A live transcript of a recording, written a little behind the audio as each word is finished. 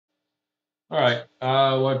All right.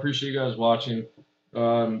 Well, I appreciate you guys watching.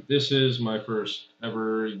 This is my first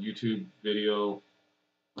ever YouTube video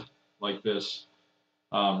like this.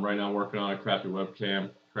 Right now, I'm working on a crappy webcam,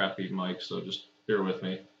 crappy mic, so just bear with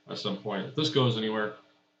me. At some point, if this goes anywhere,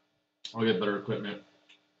 I'll get better equipment.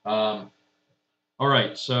 Um, all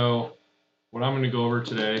right. So what I'm going to go over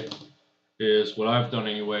today is what I've done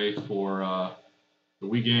anyway for the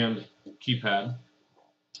Wiegand Keypad,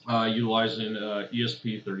 utilizing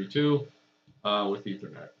ESP32 with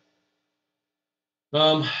Ethernet.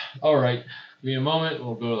 Um, all right, give me a moment.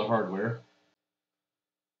 We'll go to the hardware.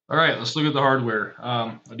 All right, let's look at the hardware.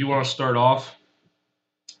 I do want to start off.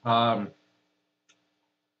 Um,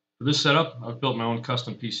 for this setup, I've built my own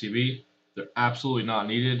custom PCB. They're absolutely not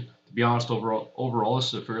needed. To be honest, overall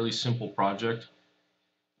this is a fairly simple project.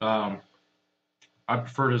 Um, I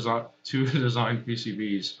prefer to design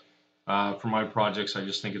PCBs. For my projects, I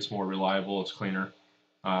just think it's more reliable, it's cleaner,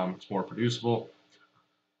 it's more producible.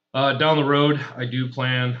 Down the road, I do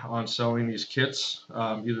plan on selling these kits,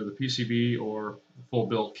 either the PCB or the full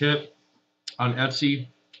build kit, on Etsy,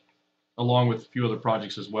 along with a few other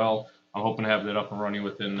projects as well. I'm hoping to have that up and running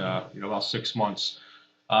within about 6 months.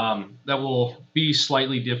 That will be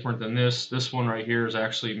slightly different than this. This one right here is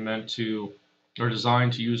actually meant to, or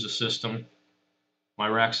designed to use a system, my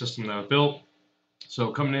rack system that I've built.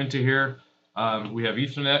 So coming into here, we have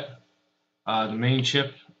Ethernet. The main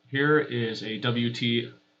chip here is a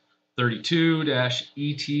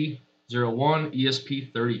WT32-ET01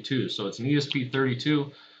 ESP32. So it's an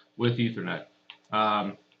ESP32 with Ethernet.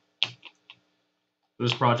 For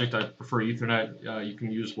this project, I prefer Ethernet. You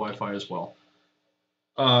can use Wi-Fi as well.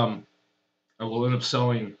 I will end up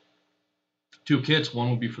selling two kits. One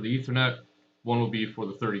will be for the Ethernet, one will be for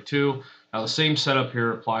the 32. Now the same setup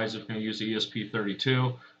here applies if you're going to use the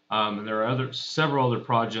ESP32. And there are several other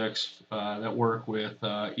projects that work with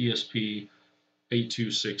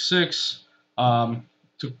ESP8266.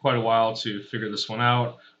 Took quite a while to figure this one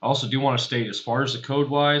out. I also do want to state, as far as the code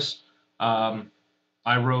wise, I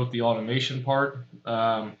wrote the automation part.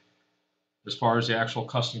 As far as the actual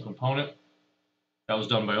custom component, that was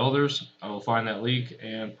done by others. I will find that link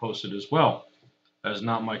and post it as well. That is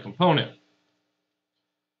not my component.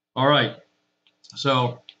 All right.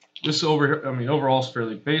 So this overall is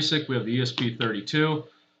fairly basic. We have the ESP32.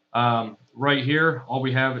 Right here, all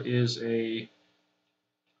we have is a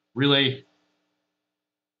relay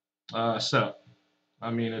setup.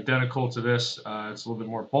 Identical to this. It's a little bit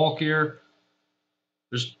more bulkier.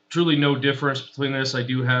 There's truly no difference between this. I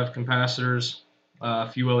do have capacitors,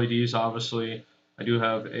 a few LEDs, obviously. I do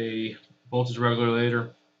have a voltage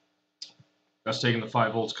regulator. That's taking the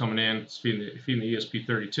 5 volts coming in, it's feeding the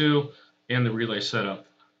ESP32 and the relay setup.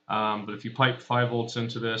 But if you pipe 5 volts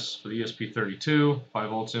into this for the ESP32, 5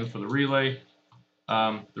 volts in for the relay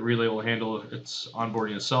will handle its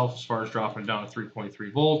onboarding itself as far as dropping down to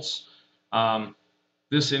 3.3 volts.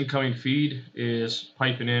 This incoming feed is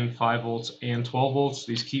piping in 5 volts and 12 volts.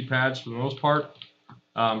 These keypads, for the most part,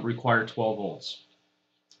 require 12 volts.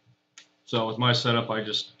 So with my setup, I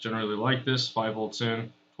just generally like this, 5 volts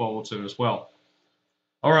in, 12 volts in as well.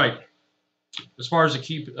 All right. As far as the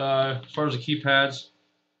keypads,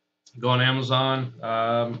 go on Amazon,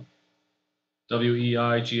 Weigand,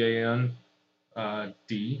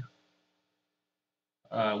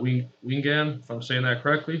 Wiegand, if I'm saying that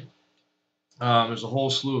correctly. There's a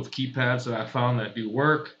whole slew of keypads that I found that do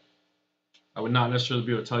work. I would not necessarily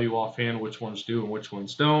be able to tell you offhand which ones do and which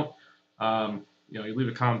ones don't. You leave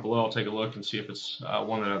a comment below, I'll take a look and see if it's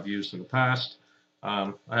one that I've used in the past.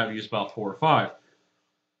 I have used about 4 or 5.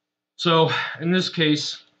 So in this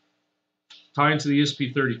case, tie into the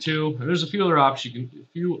ESP32, and there's a few other options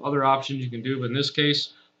you can do, but in this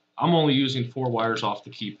case, I'm only using 4 wires off the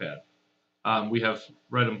keypad. We have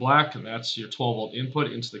red and black, and that's your 12 volt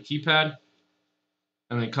input into the keypad.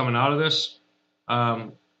 And then coming out of this,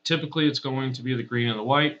 typically it's going to be the green and the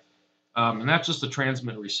white, and that's just the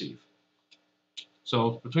transmit and receive.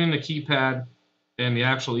 So between the keypad and the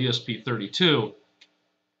actual ESP32,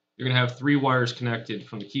 you're going to have 3 wires connected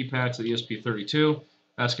from the keypad to the ESP32.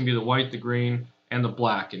 That's going to be the white, the green, and the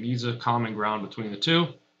black. It needs a common ground between the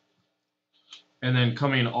two. And then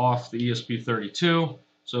coming off the ESP32,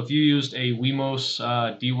 so if you used a Wemos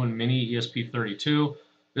D1 Mini ESP32,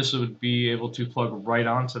 this would be able to plug right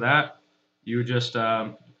onto that. You would just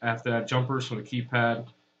have to add jumpers from the keypad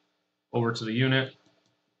over to the unit,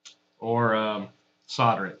 or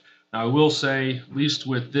solder it. Now I will say, at least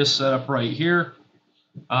with this setup right here,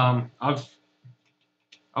 I've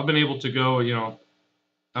been able to go,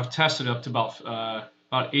 I've tested up to about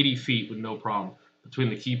 80 feet with no problem between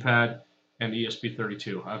the keypad and the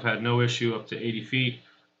ESP32. I've had no issue up to 80 feet.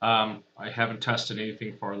 I haven't tested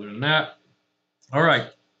anything farther than that. All right.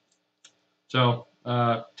 So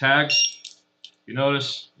tags, you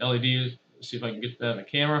notice LED. Let's see if I can get that in the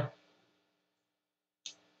camera.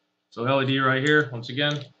 So LED right here, once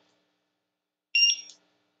again.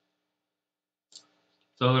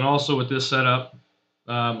 So then also with this setup,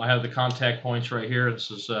 I have the contact points right here.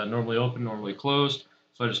 This is normally open, normally closed.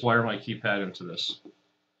 So I just wire my keypad into this.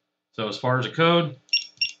 So as far as the code,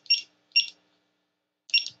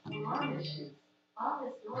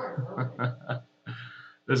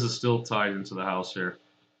 this is still tied into the house here.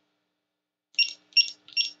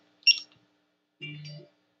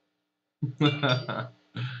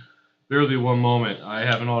 There will be one moment. I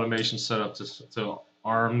have an automation set up to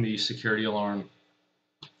arm the security alarm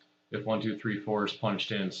if 1, 2, 3, 4 is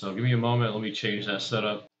punched in. So give me a moment. Let me change that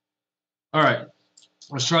setup. All right,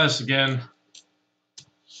 let's try this again.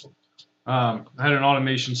 I had an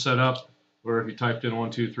automation set up where if you typed in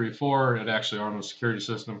 1, 2, 3, 4, it actually armed the security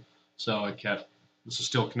system. So I kept, this is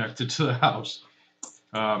still connected to the house.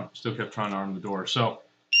 Still kept trying to arm the door. So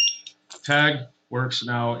tag works.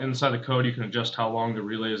 Now inside the code, you can adjust how long the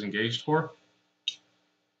relay is engaged for.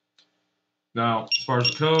 Now, as far as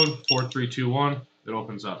the code, 4321, it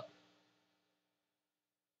opens up.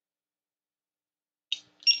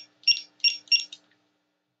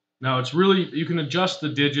 Now it's really, you can adjust the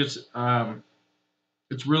digits.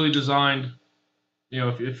 It's really designed, you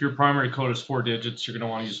know, if your primary code is 4 digits, you're going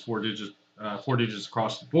to want to use 4 digits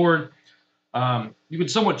across the board. You can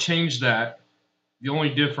somewhat change that. The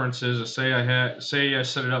only difference is, say I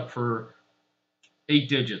set it up for 8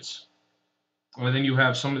 digits, and then you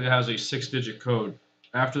have somebody that has a 6-digit code.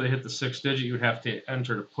 After they hit the 6th digit, you would have to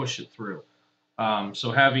enter to push it through.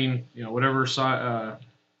 So having, you know, whatever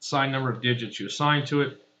sign number of digits you assign to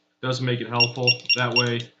it does make it helpful. That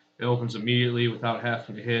way, it opens immediately without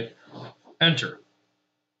having to hit enter.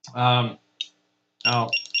 Now,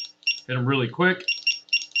 hit them really quick.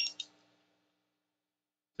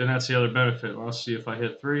 Then that's the other benefit. Let's see if I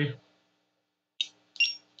hit 3.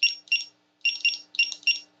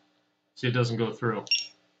 See, it doesn't go through.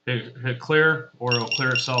 Hit clear, or it'll clear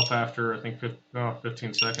itself after, I think,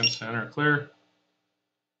 15 seconds. Enter clear.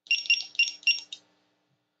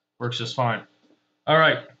 Works just fine. All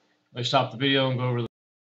right, let me stop the video and go over the.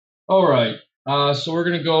 All right, so we're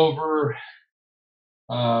going to go over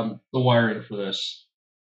the wiring for this.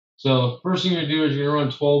 So the first thing you're going to do is you're going to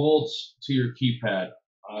run 12 volts to your keypad.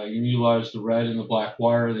 You can utilize the red and the black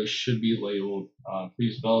wire. They should be labeled.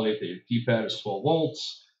 Please validate that your keypad is 12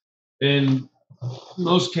 volts. In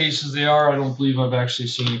most cases they are. I don't believe I've actually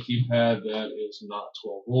seen a keypad that is not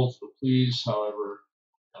 12 volts, but please, however,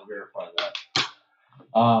 I'll verify that.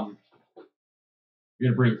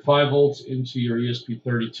 You're going to bring 5 volts into your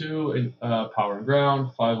ESP32 and power and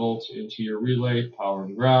ground, 5 volts into your relay, power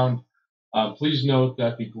and ground. Please note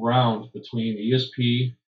that the ground between the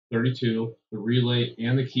ESP32, the relay,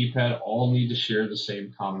 and the keypad all need to share the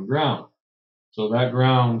same common ground. So that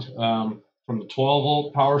ground from the 12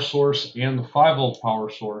 volt power source and the 5 volt power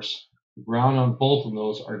source, the ground on both of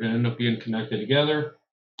those are going to end up being connected together.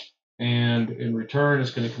 And in return, it's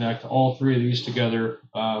going to connect all 3 of these together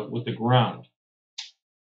with the ground.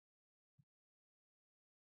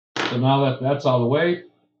 So now that that's out of the way,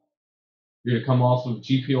 you're going to come off of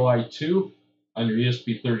GPOI 2 on your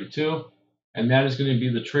ESP32, and that is going to be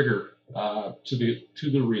the trigger to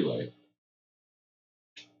the relay.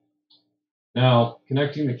 Now,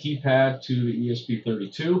 connecting the keypad to the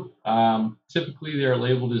ESP32, typically they are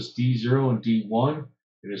labeled as D0 and D1.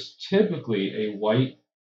 It is typically a white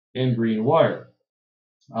and green wire.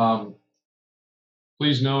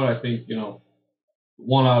 Please note, I think, you know,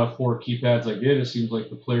 1 out of 4 keypads I did, it seems like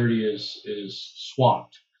the polarity is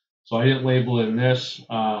swapped. So I didn't label it in this.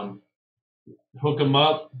 Hook them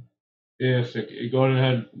up. If it, go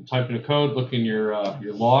ahead and type in a code, look in your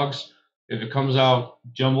logs. If it comes out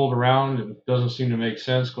jumbled around and doesn't seem to make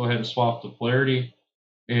sense, go ahead and swap the polarity,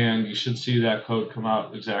 and you should see that code come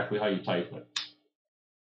out exactly how you type it.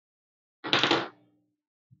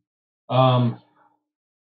 All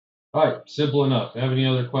right, simple enough. If you have any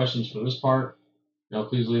other questions for this part, you know,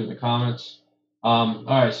 please leave in the comments. All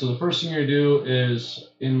right, so the first thing you're gonna do is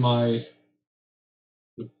in my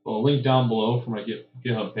link down below for my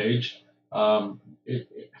GitHub page. For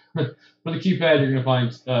the keypad, you're gonna find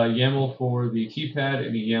YAML for the keypad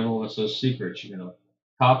and the YAML that says secrets. You're gonna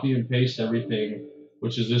copy and paste everything,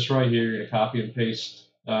 which is this right here. You're gonna copy and paste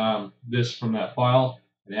this from that file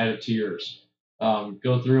and add it to yours.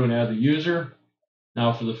 Go through and add the user.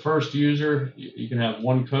 Now for the first user, you can have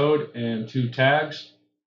 1 code and 2 tags.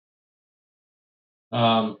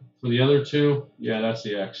 For the other 2, yeah, that's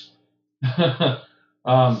the X.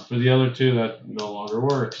 For the other two, that no longer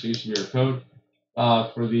works. It used to be our code.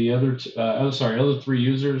 For the other, other three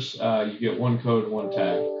users, you get one code, one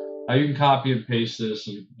tag. Now you can copy and paste this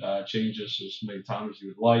and change this as many times as you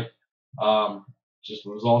would like. Just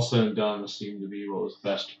when it was all said and done, this seemed to be what was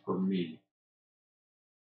best for me.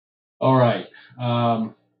 All right.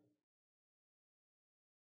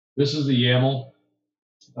 This is the YAML.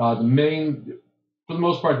 For the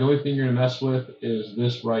most part, the only thing you're going to mess with is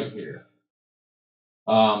this right here.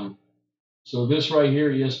 So this right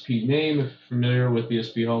here, ESP name, if you're familiar with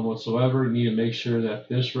ESPHome whatsoever, you need to make sure that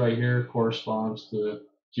this right here corresponds to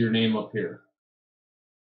your name up here.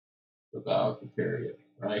 Without the period,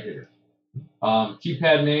 right here.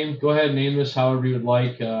 Keypad name, go ahead and name this however you would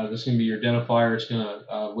like. This is going to be your identifier. It's going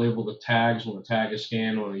to label the tags when the tag is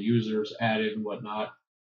scanned, when the user is added and whatnot.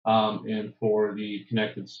 And for the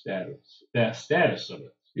connected status of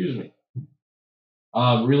it, excuse me.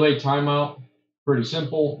 Relay timeout, pretty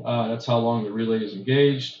simple. That's how long the relay is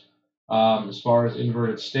engaged. As far as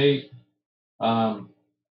inverted state,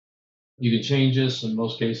 you can change this. In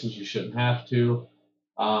most cases, you shouldn't have to.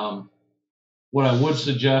 What I would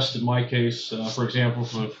suggest in my case, for example,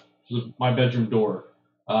 for my bedroom door,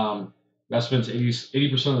 that spends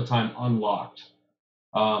 80% of the time unlocked.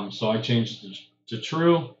 So I changed it to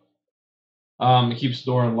true. It keeps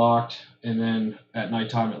the door unlocked, and then at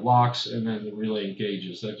nighttime it locks, and then the relay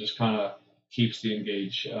engages. That just kind of keeps the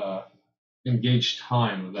engaged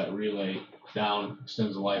time of that relay down,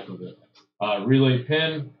 extends the life of it. Relay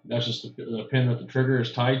pin, that's just the pin that the trigger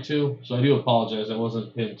is tied to. So I do apologize, that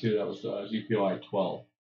wasn't pin 2, that was GPOI 12.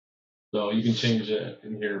 So you can change it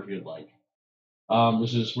in here if you'd like.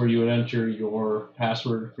 This is where you would enter your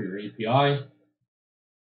password for your API.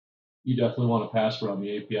 You definitely want a password on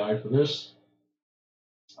the API for this.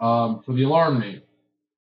 For the alarm name,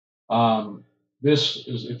 this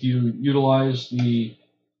is if you utilize the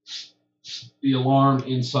alarm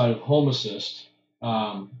inside of Home Assist,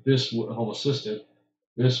 Home Assistant,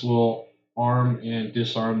 this will arm and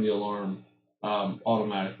disarm the alarm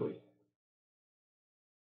automatically.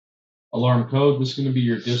 Alarm code, this is going to be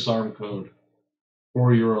your disarm code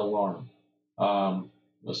for your alarm.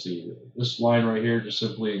 Let's see, this line right here just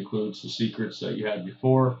simply includes the secrets that you had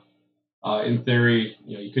before. In theory,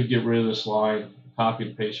 you could get rid of this line, copy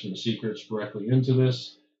and paste from the secrets directly into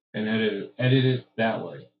this, and edit it that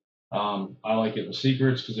way. I like it with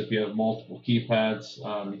secrets because if you have multiple keypads,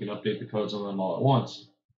 you can update the codes on them all at once.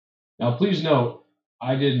 Now, please note,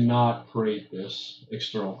 I did not create this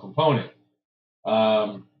external component.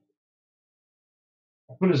 I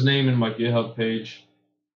put his name in my GitHub page.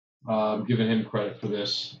 I'm giving him credit for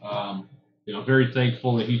this. Very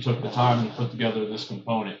thankful that he took the time to put together this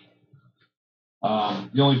component.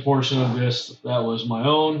 The only portion of this that was my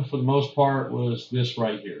own, for the most part, was this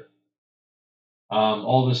right here.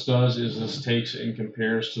 All this does is this takes and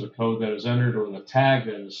compares to the code that is entered or the tag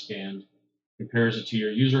that is scanned, compares it to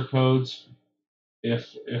your user codes.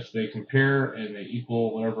 If they compare and they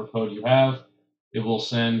equal whatever code you have, it will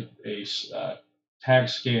send a tag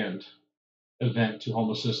scanned event to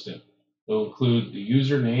Home Assistant. It will include the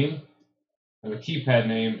user name and the keypad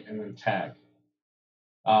name and then tag.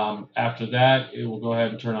 After that, it will go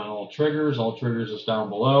ahead and turn on all triggers. All triggers is down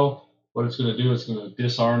below. What it's going to do is going to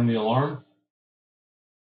disarm the alarm.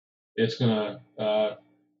 It's going to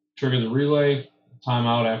trigger the relay,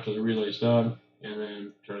 timeout after the relay is done, and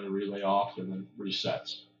then turn the relay off and then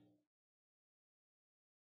resets.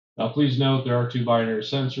 Now, please note there are two binary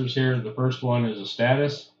sensors here. The first one is a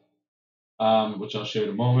status, which I'll show you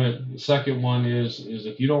in a moment. The second one is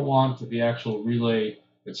if you don't want the actual relay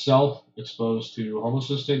itself exposed to Home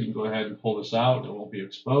Assistant, you can go ahead and pull this out. It won't be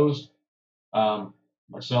exposed.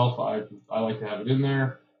 Myself, I like to have it in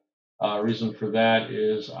there. Reason for that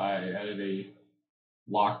is I added a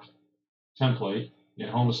locked template in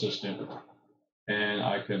Home Assistant, and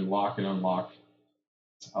I can lock and unlock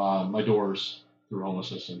my doors through Home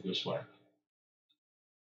Assistant this way.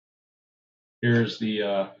 Here's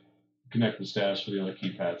the connected status for the other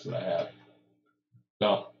keypads that I have.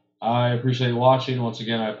 So I appreciate you watching. Once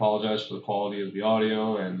again, I apologize for the quality of the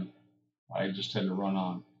audio, and I just tend to run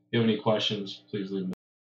on. If you have any questions, please leave them.